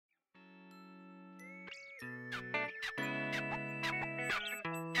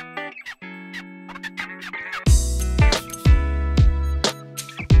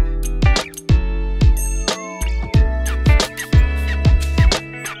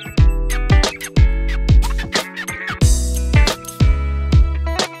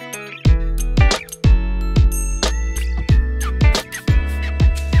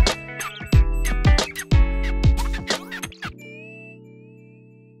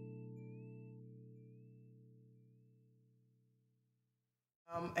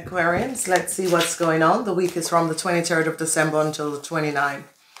Aquarians, let's see what's going on. The week is from the 23rd of December until the 29th.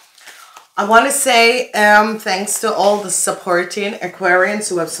 I want to say thanks to all the supporting Aquarians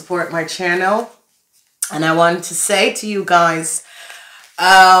who have supported my channel. And I want to say to you guys,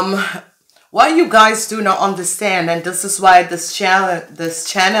 what you guys do not understand, and this is why this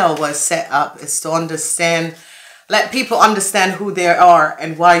channel was set up, is to understand, let people understand who they are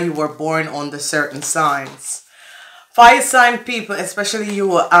and why you were born on the certain signs. Fire sign people, especially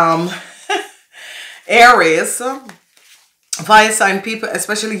you Aries, fire sign people,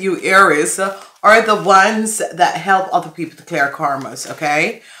 especially you Aries, are the ones that help other people to clear karmas,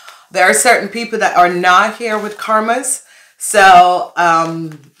 okay? There are certain people that are not here with karmas. So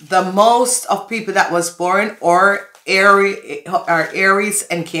the most of people that was born are Aries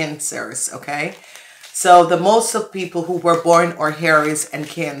and Cancers, okay? So the most of people who were born are Aries and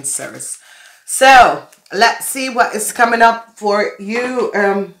Cancers. So let's see what is coming up for you,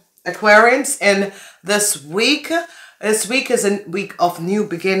 Aquarians, in this week. This week is a week of new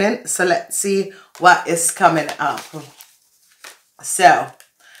beginning. So let's see what is coming up. So,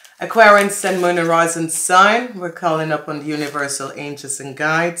 Aquarians, Sun, Moon, and Rising sign. We're calling up on the universal angels and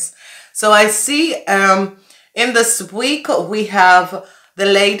guides. So I see in this week we have the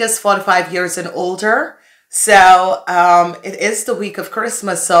latest 45 years and older. So it is the week of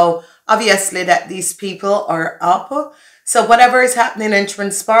Christmas. So obviously that these people are up. So whatever is happening and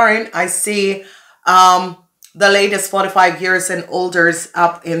transpiring, I see the latest 45 years and older's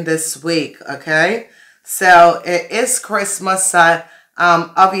up in this week. Okay. So it is Christmas,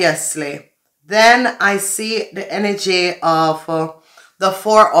 obviously. Then I see the energy of the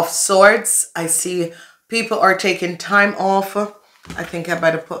Four of Swords. I see people are taking time off. I think I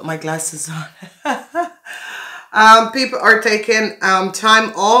better put my glasses on. People are taking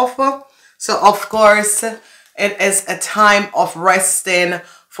time off. So, of course, it is a time of resting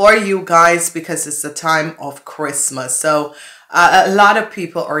for you guys because it's the time of Christmas. So, a lot of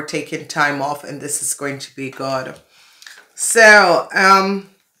people are taking time off and this is going to be good. So,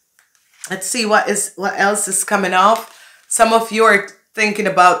 let's see what else is coming off. Some of you are thinking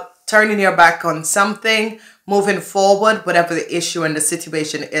about turning your back on something, moving forward, whatever the issue and the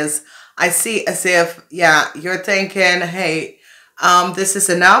situation is. I see as if, yeah, you're thinking, hey, this is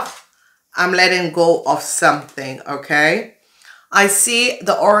enough. I'm letting go of something, okay? I see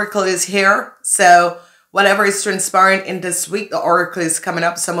the oracle is here. So whatever is transpiring in this week, the oracle is coming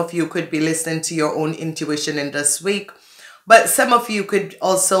up. Some of you could be listening to your own intuition in this week. But some of you could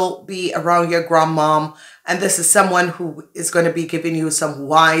also be around your grandmom. And this is someone who is going to be giving you some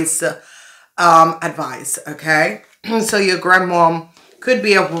wise advice, okay? So your grandmom could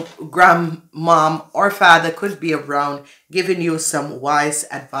be a grandmom or father could be around giving you some wise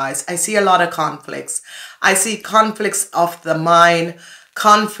advice. I see a lot of conflicts. I see conflicts of the mind,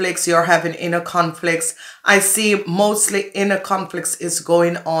 conflicts, you're having inner conflicts. I see mostly inner conflicts is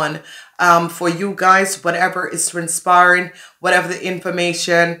going on for you guys, whatever is transpiring, whatever the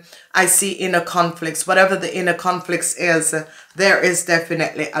information. I see inner conflicts. Whatever the inner conflicts is, there is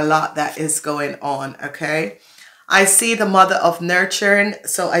definitely a lot that is going on, okay? I see the mother of nurturing.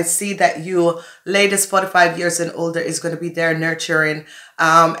 So I see that you latest 45 years and older is going to be there nurturing.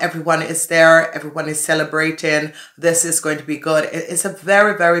 Everyone is there. Everyone is celebrating. This is going to be good. It is a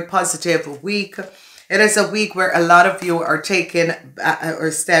very, very positive week. It is a week where a lot of you are taking or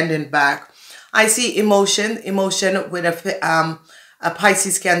standing back. I see emotion with a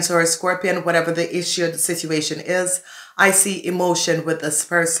Pisces, Cancer, or Scorpion, whatever the issue, the situation is. I see emotion with this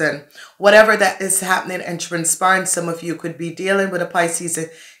person. Whatever that is happening and transpiring, some of you could be dealing with a Pisces,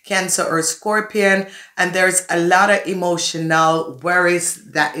 Cancer, or Scorpion. And there's a lot of emotional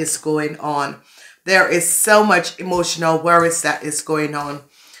worries that is going on. There is so much emotional worries that is going on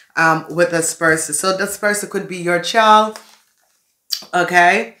with this person. So this person could be your child,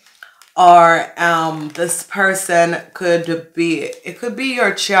 okay? Or this person could be, it could be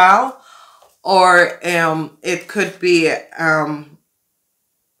your child. Or it could be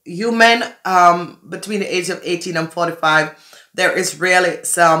human between the age of 18 and 45. There is really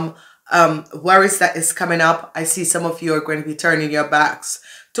some worries that is coming up. I see some of you are going to be turning your backs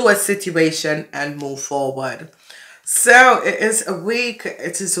to a situation and move forward. So it is a week.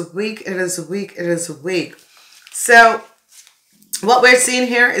 It is a week. It is a week. It is a week. So what we're seeing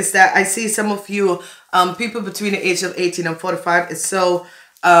here is that I see some of you people between the age of 18 and 45 is so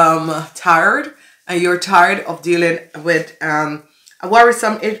tired, and you're tired of dealing with a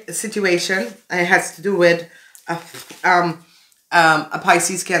worrisome situation. It has to do with a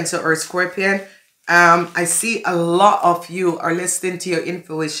Pisces, Cancer, or Scorpion. I see a lot of you are listening to your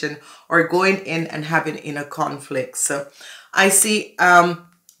intuition or going in and having inner conflicts. So I see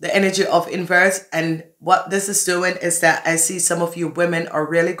the energy of inverse. And what this is doing is that I see some of you women are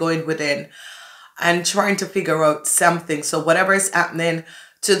really going within and trying to figure out something. So whatever is happening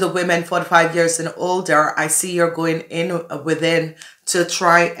to the women 45 years and older, I see you're going in within to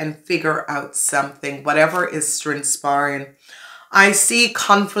try and figure out something, whatever is transpiring. I see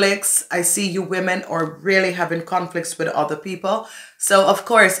conflicts. I see you women are really having conflicts with other people. So of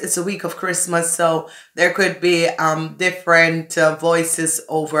course it's a week of Christmas, so there could be different voices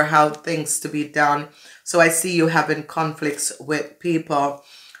over how things to be done. So I see you having conflicts with people.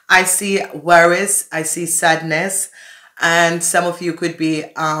 I see worries. I see sadness. And some of you could be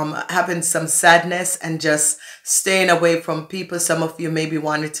having some sadness and just staying away from people. Some of you maybe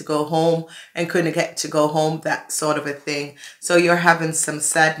wanted to go home and couldn't get to go home, that sort of a thing. So you're having some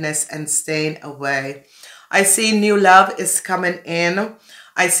sadness and staying away. I see new love is coming in.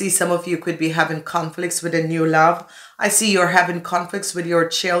 I see some of you could be having conflicts with a new love. I see you're having conflicts with your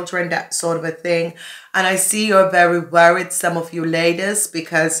children, that sort of a thing. And I see you're very worried, some of you ladies,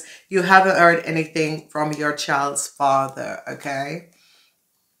 because you haven't heard anything from your child's father, okay?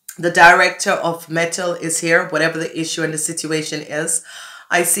 The director of metal is here, whatever the issue and the situation is.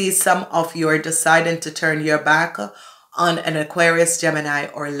 I see some of you are deciding to turn your back on an Aquarius, Gemini,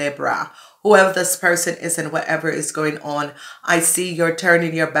 or Libra. Whoever this person is and whatever is going on, I see you're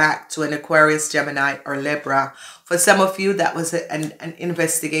turning your back to an Aquarius, Gemini, or Libra. For some of you, that was an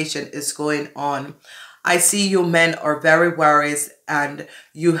investigation is going on. I see you men are very worried and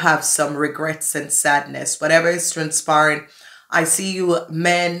you have some regrets and sadness. Whatever is transpiring, I see you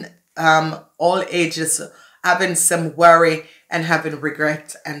men, all ages, having some worry and having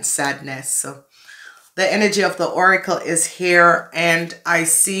regret and sadness. So the energy of the oracle is here, and I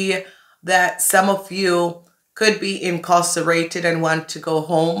see that some of you could be incarcerated and want to go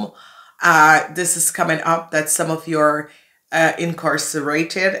home. This is coming up that some of you are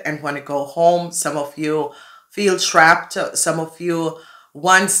incarcerated and want to go home. Some of you feel trapped. Some of you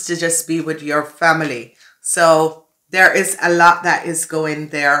wants to just be with your family. So there is a lot that is going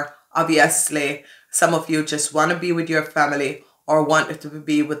there. Obviously, some of you just want to be with your family or want to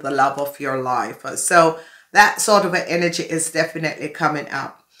be with the love of your life. So that sort of an energy is definitely coming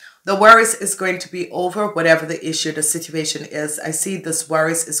up. The worries is going to be over, whatever the issue, the situation is. I see this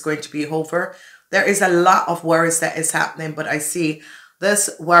worries is going to be over. There is a lot of worries that is happening, but I see this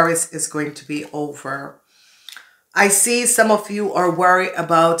worries is going to be over. I see some of you are worried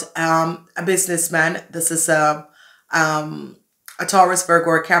about a businessman. This is a Taurus,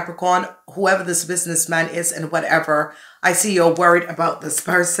 Virgo, or Capricorn. Whoever this businessman is and whatever, I see you're worried about this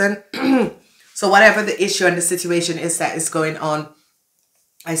person. So whatever the issue and the situation is that is going on,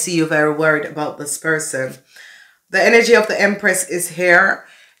 I see you very worried about this person. The energy of the Empress is here.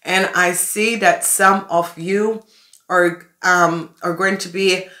 And I see that some of you are going to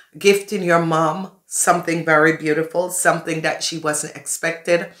be gifting your mom something very beautiful, something that she wasn't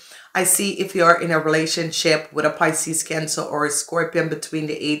expected. I see if you're in a relationship with a Pisces, Cancer, or a Scorpion between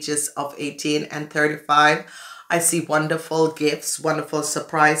the ages of 18 and 35, I see wonderful gifts, wonderful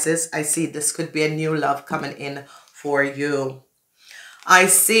surprises. I see this could be a new love coming in for you. I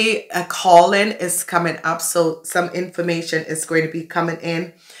see a calling is coming up, so some information is going to be coming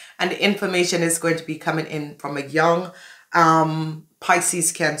in, and the information is going to be coming in from a young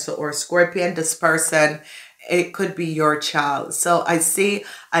Pisces, Cancer, or Scorpion. This person, it could be your child. So I see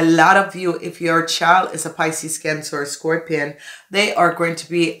a lot of you, if your child is a Pisces, Cancer, or Scorpion, they are going to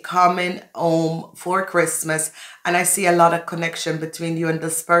be coming home for Christmas, and I see a lot of connection between you and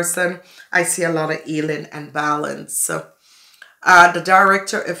this person. I see a lot of healing and balance. So the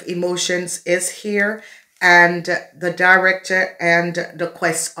director of emotions is here, and the director and the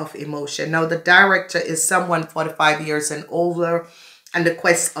quest of emotion. Now, the director is someone 45 years and older, and the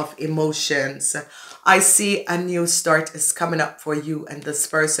quest of emotions. I see a new start is coming up for you and this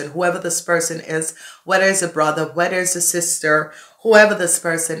person. Whoever this person is, whether it's a brother, whether it's a sister, whoever this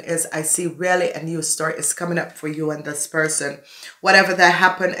person is, I see really a new start is coming up for you and this person. Whatever that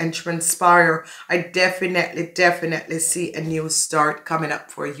happened and transpire, I definitely see a new start coming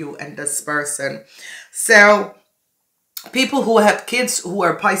up for you and this person. So people who have kids who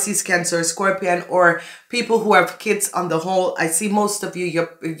are Pisces, Cancer, Scorpion, or people who have kids on the whole, I see most of you,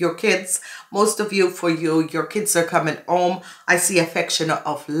 your kids, most of you, for you, your kids are coming home. I see affection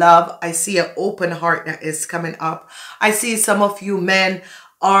of love. I see an open heart that is coming up. I see some of you men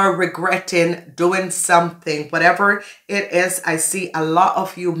are regretting doing something, whatever it is. I see a lot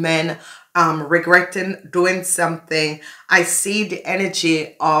of you men regretting doing something. I see the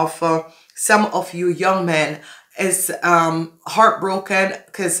energy of some of you young men is heartbroken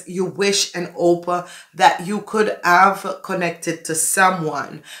because you wish and hope that you could have connected to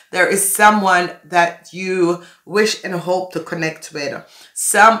someone. There is someone that you wish and hope to connect with.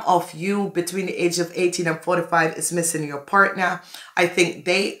 Some of you between the age of 18 and 45 is missing your partner. I think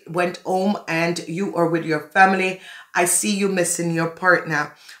they went home and you are with your family. I see you missing your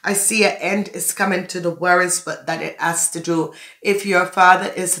partner. I see an end is coming to the worries, but that it has to do if your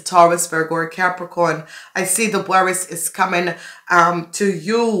father is a Taurus, Virgo, or Capricorn. I see the worries is coming to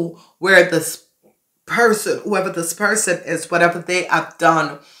you where this person, whoever this person is, whatever they have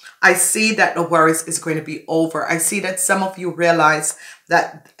done, I see that the worries is going to be over. I see that some of you realize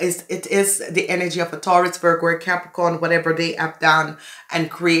that it is the energy of a Taurus, Virgo, or Capricorn, whatever they have done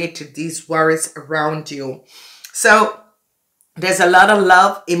and created these worries around you. So there's a lot of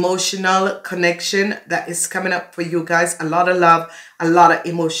love, emotional connection that is coming up for you guys. A lot of love, a lot of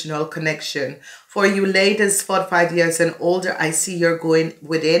emotional connection. For you ladies, 45 years and older, I see you're going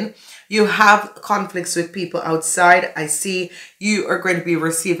within. You have conflicts with people outside. I see you are going to be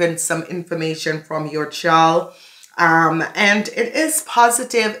receiving some information from your child. And it is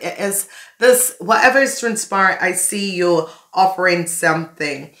positive. It is this, whatever is transpiring, I see you offering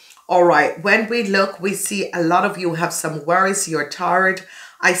something. All right, when we look, we see a lot of you have some worries. You're tired.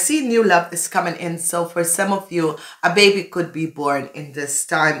 I see new love is coming in. So for some of you, a baby could be born in this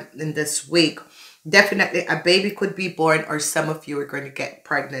time, in this week. Definitely a baby could be born, or some of you are going to get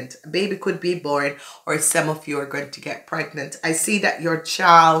pregnant. A baby could be born, or some of you are going to get pregnant. I see that your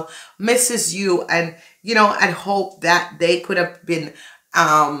child misses you, and, you know, and hope that they could have been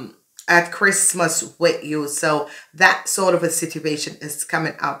at Christmas with you. So that sort of a situation is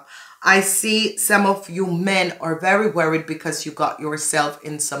coming up. I see some of you men are very worried because you got yourself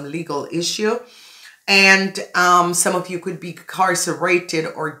in some legal issue. And some of you could be incarcerated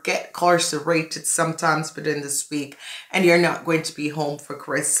or get incarcerated sometimes within this week, and you're not going to be home for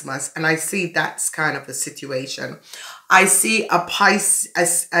Christmas. And I see that's kind of a situation. I see a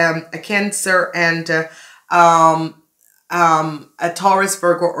Pisces, a Cancer, and a Taurus,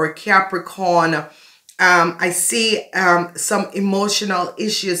 Virgo, or Capricorn. I see some emotional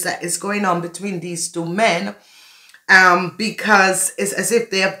issues that is going on between these two men, because it's as if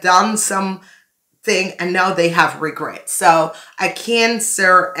they have done some thing and now they have regret. So a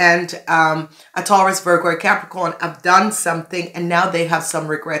Cancer and a Taurus, Virgo, or Capricorn have done something and now they have some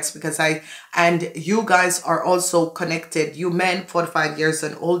regrets, because and you guys are also connected. You men 45 years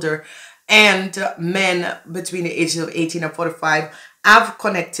and older, and men between the ages of 18 and 45 have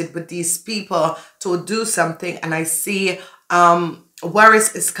connected with these people to do something. And I see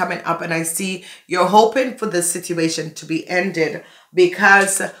worries is coming up, and I see you're hoping for this situation to be ended,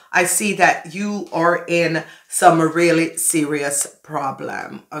 because I see that you are in some really serious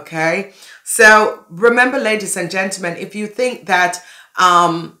problem. Okay, so remember, ladies and gentlemen, if you think that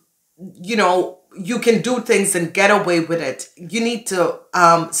you know, you can do things and get away with it, you need to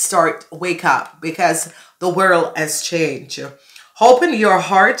wake up, because the world has changed. Open your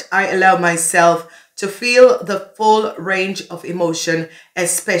heart. I allow myself to feel the full range of emotion,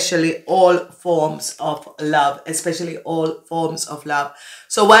 especially all forms of love, especially all forms of love.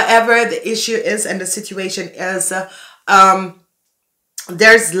 So whatever the issue is and the situation is,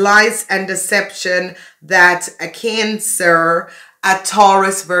 there's lies and deception that a Cancer, a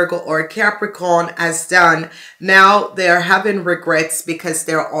Taurus, Virgo, or Capricorn has done. Now they're having regrets because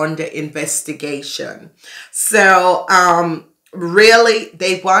they're under investigation. So really,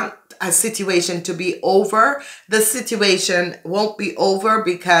 they want a situation to be over. The situation won't be over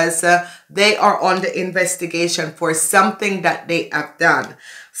because they are under investigation for something that they have done.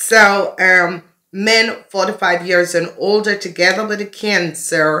 So men 45 years and older, together with a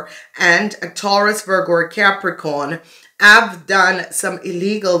Cancer and a Taurus, Virgo, or Capricorn, have done some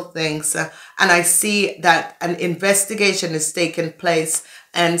illegal things, and I see that an investigation is taking place,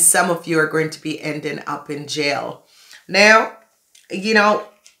 and some of you are going to be ending up in jail. Now, you know,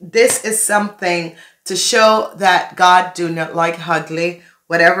 this is something to show that God do not like ugly.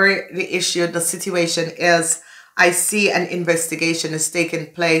 Whatever the issue, the situation is, I see an investigation is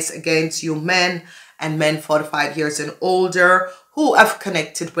taking place against you men, and men 45 years and older who have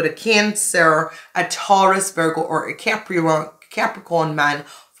connected with a Cancer, a Taurus, Virgo, or a Capricorn man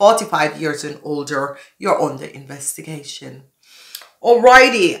 45 years and older. You're under investigation.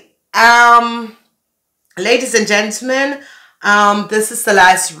 Alrighty, ladies and gentlemen, this is the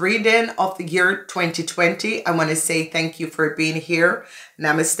last reading of the year 2020. I want to say thank you for being here.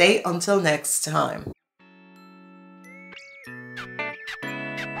 Namaste until next time.